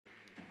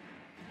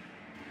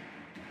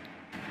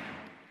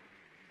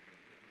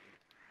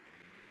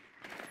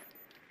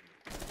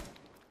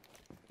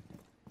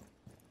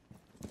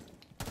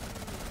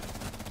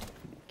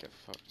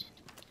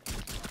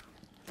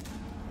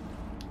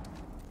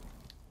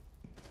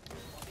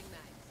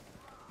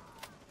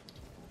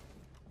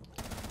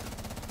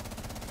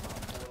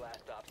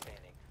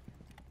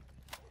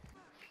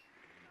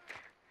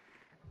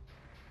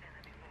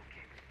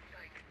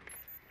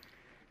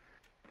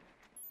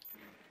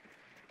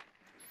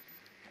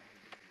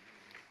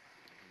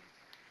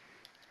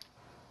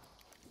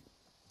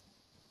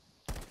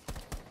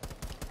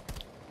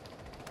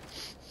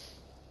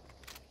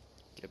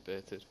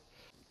baited.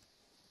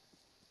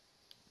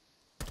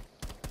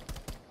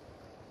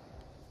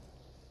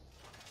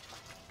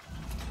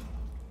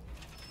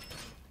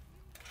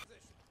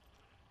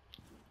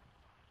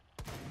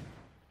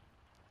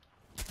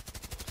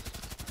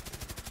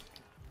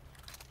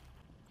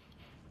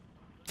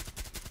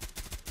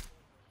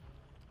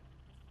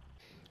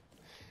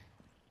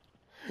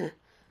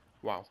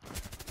 Wow.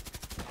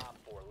 Top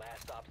 4,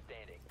 last stop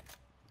standing.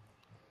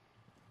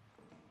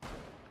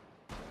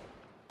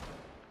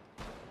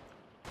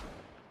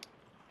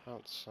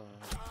 Outside.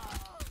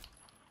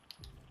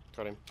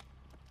 Got him.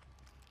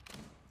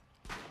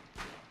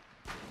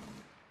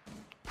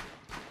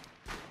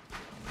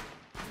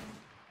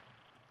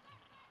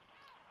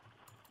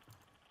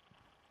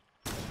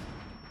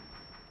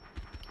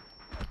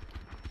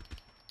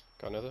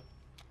 Got another.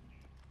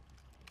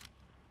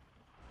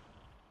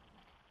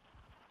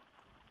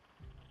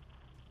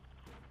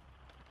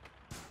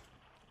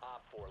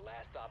 Op 4,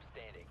 last stop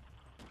standing.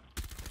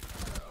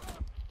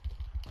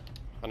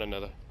 And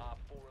another. Op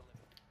 4 eliminated.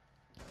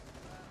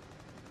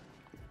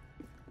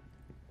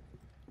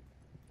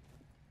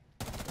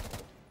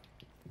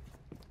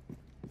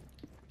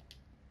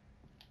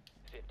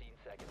 15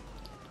 seconds.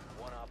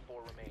 1 Op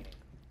 4 remaining.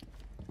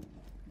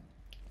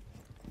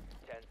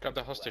 10 Grab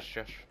the seconds hostage,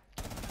 left. Josh.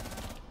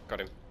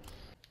 Got him.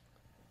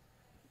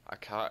 I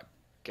can't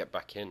get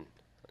back in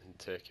and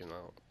take him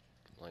out,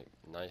 like,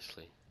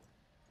 nicely.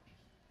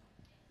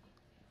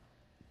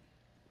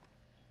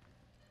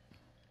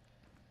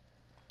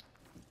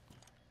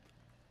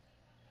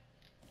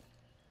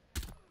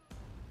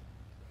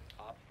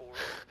 Op 4.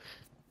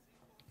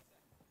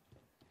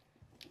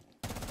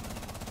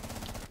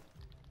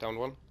 Down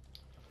one.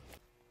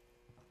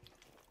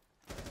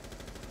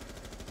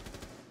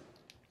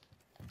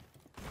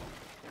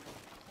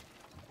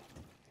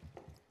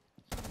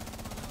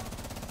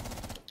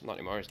 Not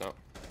anymore, he's not.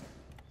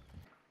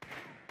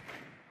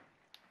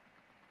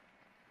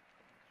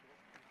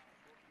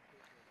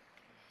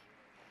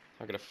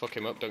 I'm gonna fuck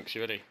him up, Dunks,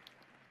 you ready?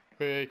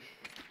 Hey,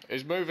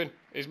 he's moving,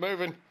 he's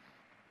moving.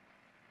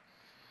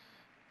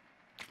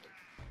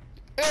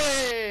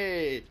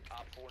 Hey!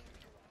 Op 4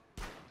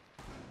 neutralized.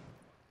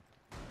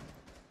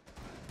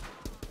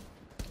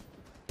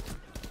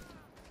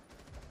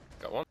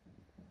 Got one.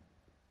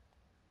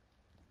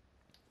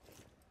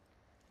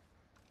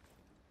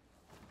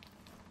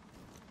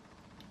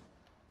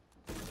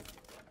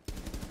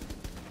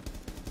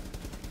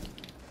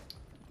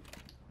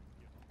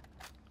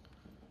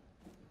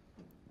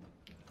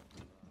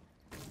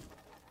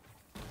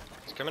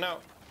 He's coming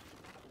out.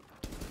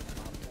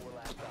 Op 4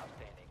 last stop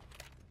standing.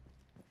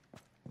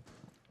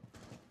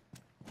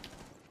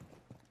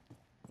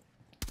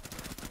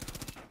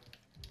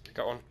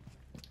 Got one.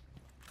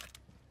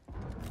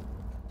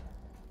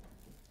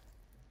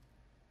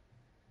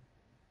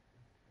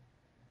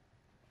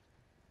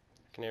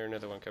 I can hear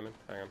another one coming.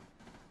 Hang on.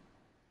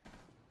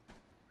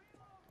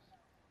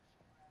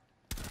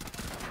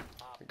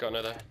 Op Got 4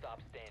 another. last stop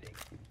standing.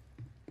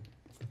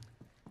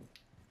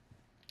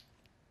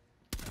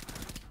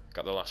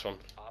 Got the last one.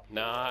 Op 4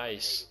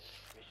 Nice.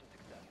 eliminated. Mission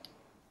successful.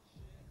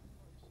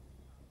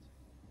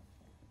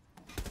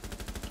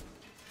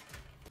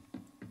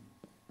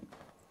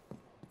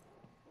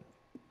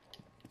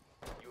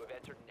 You have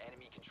entered an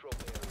enemy control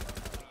area.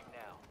 Leave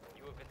now.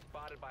 You have been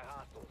spotted by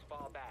hostiles.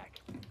 Fall back.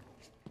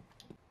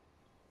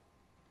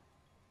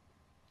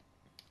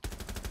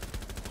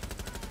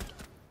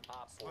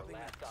 Op 4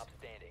 last stop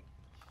standing.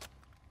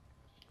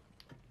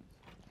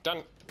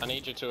 Dan, I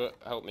need you to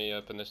help me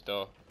open this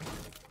door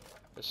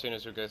as soon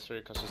as we go through,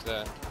 because he's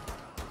there.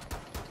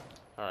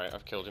 Alright,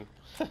 I've killed him.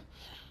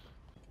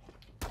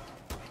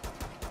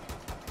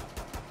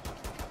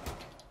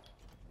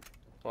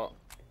 What?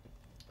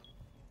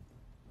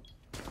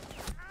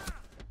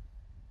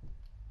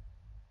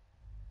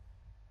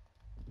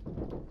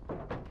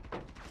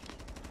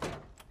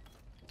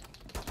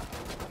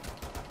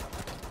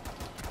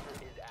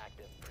 Is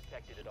active.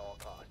 Protected at all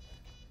costs.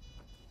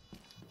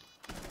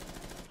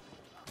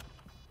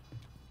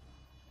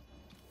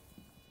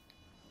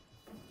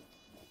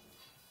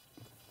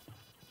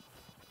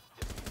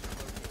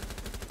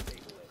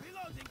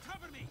 Reloading,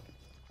 cover me!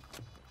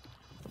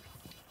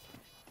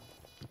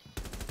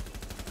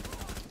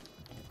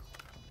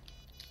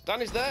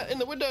 Dan is there in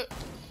the window.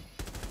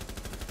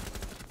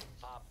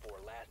 Op 4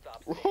 last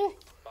stop Woohoo! standing.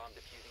 Bomb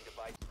defusing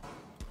device.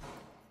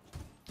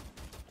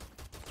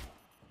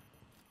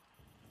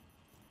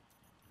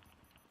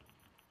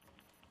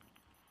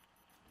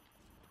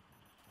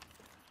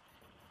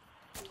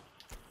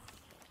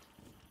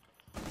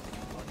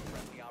 One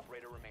friendly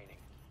operator remaining.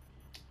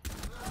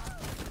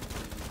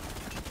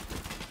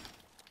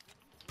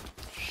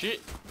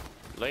 Shit.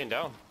 Laying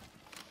down.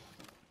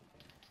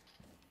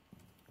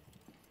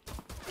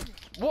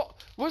 What?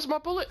 Where's my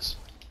bullets?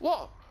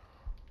 What?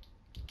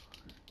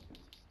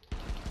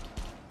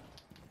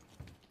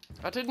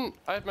 I didn't.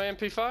 I had my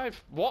MP5.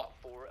 What?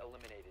 Op 4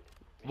 eliminated.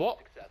 Mission What?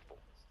 successful.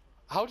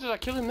 How did I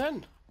kill him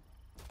then?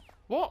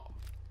 What?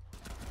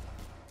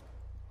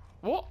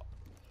 What?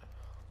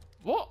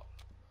 What?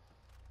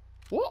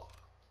 What?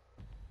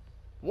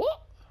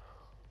 What?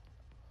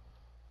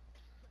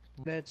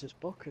 There's his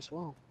book as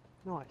well.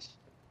 Nice.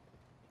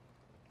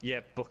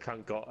 Yeah, Buck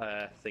ain't got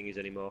thingies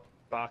anymore.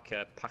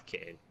 Barker, pack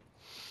it in.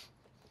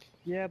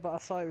 Yeah, but I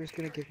thought he was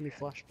gonna give me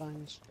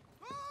flashbangs.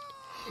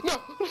 No!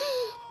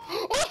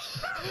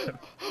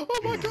 Oh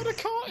my god, I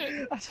caught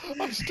it!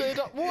 I stayed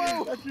up.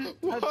 Whoa!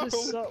 I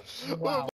just Whoa! wow.